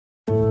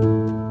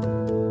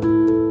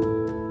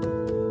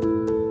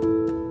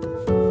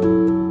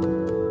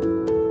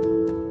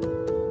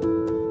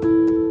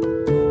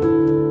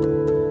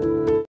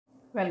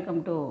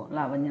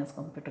Lavanya's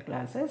computer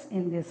classes.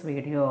 In this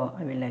video,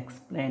 I will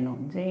explain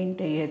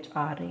JNTUH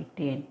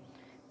R18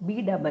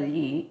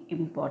 BEE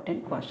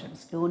important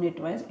questions,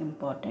 unit-wise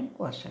important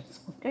questions.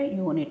 Okay,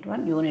 Unit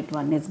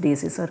 1 is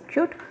DC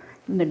circuit.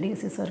 In the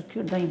DC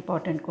circuit, the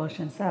important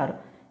questions are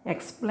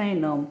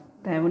explain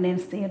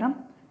Thevenin's theorem,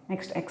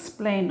 next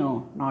explain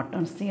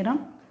Norton's theorem,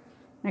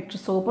 next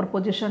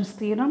superpositions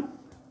theorem,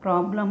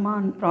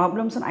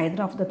 problems on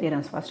either of the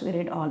theorems. First we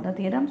read all the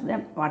theorems,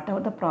 then whatever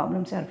the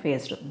problems are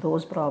faced,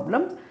 those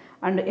problems,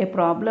 and a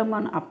problem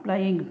on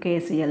applying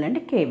KCL and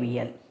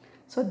KVL.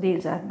 So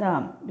these are the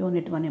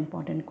Unit 1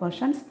 important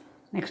questions.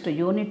 Next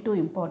Unit 2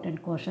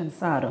 important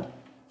questions are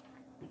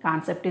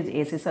concept is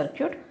AC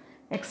circuit.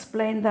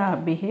 Explain the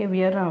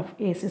behavior of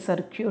AC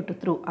circuit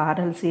through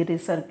RL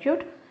series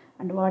circuit,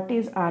 and what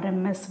is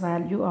RMS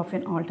value of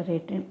an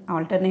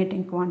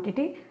alternating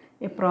quantity,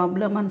 a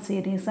problem on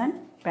series and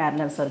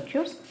parallel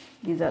circuits.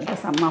 These are the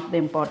some of the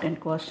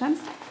important questions.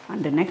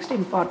 And the next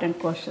important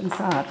questions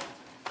are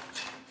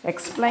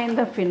explain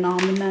the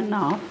phenomenon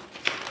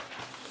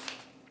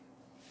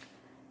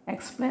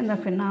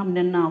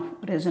of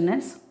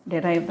resonance,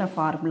 derive the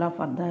formula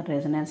for the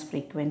resonance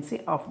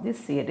frequency of this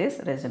series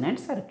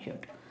resonance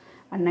circuit.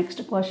 And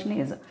next question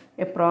is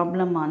a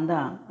problem on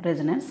the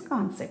resonance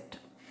concept.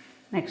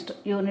 Next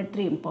Unit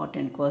 3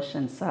 important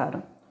questions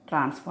are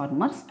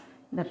transformers.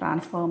 The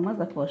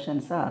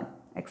questions are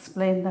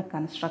explain the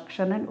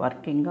construction and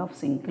working of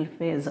single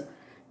phase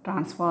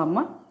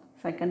transformer.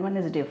 Second one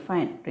is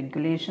define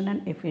regulation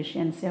and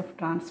efficiency of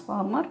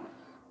transformer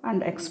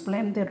and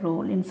explain the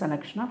role in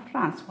selection of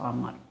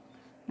transformer.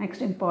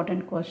 Next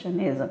important question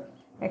is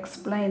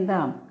explain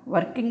the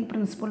working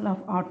principle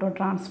of auto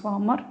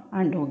transformer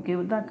and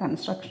give the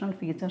constructional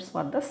features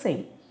for the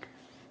same.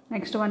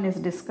 Next one is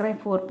describe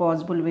 4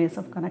 possible ways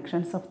of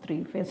connections of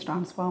 3-phase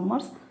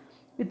transformers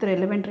with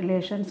relevant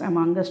relations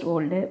amongst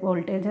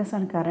voltages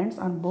and currents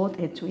on both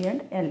HV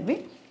and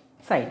LV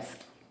sides.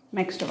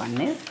 Next one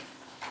is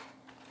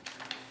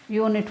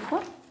Unit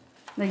 4.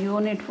 The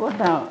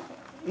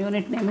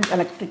unit name is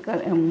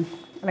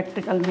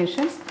electrical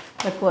machines.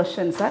 The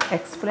questions are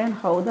explain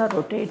how the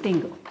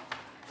rotating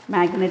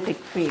magnetic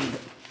field.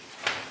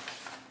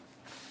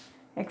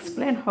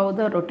 Explain how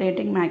the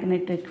rotating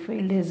magnetic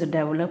field is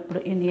developed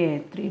in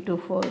a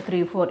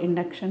 3-4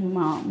 induction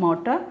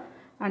motor,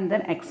 and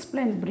then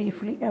explain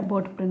briefly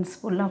about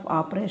principle of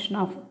operation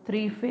of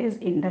 3-phase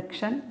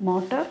induction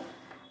motor,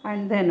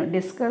 and then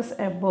discuss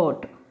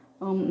about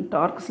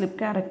torque slip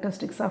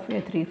characteristics of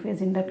a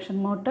 3-phase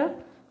induction motor.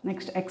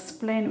 Next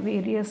explain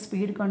various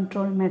speed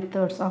control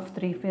methods of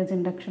 3-phase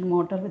induction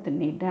motor with a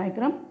neat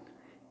diagram.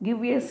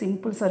 Give a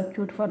simple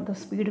circuit for the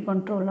speed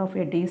control of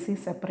a DC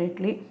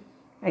separately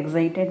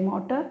excited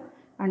motor,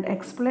 and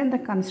explain the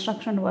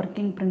construction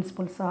working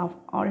principles of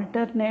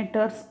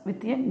alternators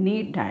with a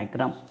neat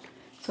diagram.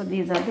 So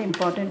these are the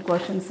important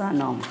questions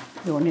on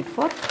Unit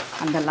 4.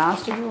 And the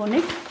last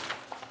unit,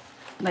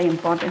 the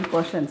important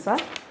questions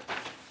are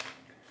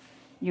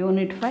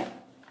Unit 5.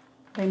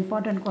 The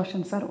important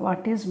questions are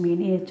what is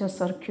miniature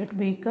circuit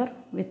breaker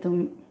with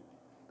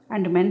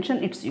and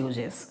mention its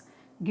uses.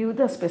 Give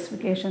the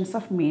specifications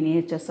of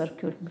miniature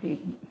circuit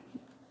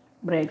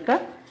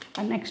breaker.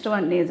 And next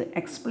one is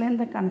explain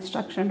the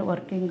construction and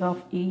working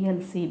of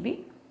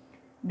ELCB.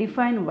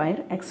 Define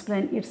wire,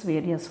 explain its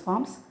various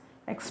forms.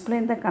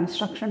 Explain the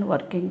construction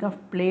working of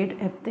plate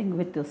earthing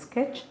with a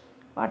sketch.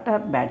 What are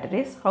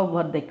batteries? How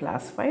were they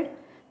classified?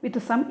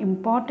 With some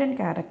important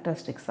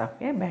characteristics of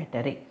a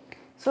battery.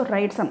 So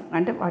write some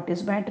and what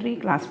is battery,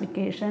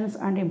 classifications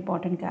and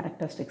important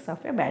characteristics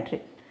of a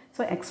battery.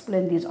 So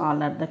explain these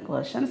all are the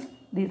questions.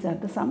 These are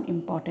the some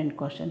important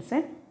questions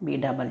in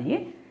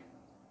BEE.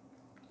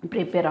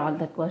 Prepare all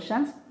the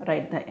questions,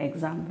 write the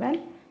exam well.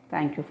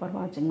 Thank you for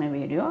watching my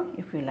video.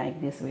 If you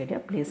like this video,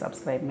 please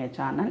subscribe my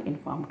channel,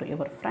 inform to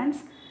your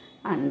friends,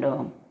 and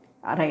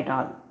write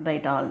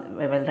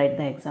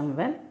the exam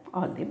well.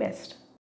 All the best.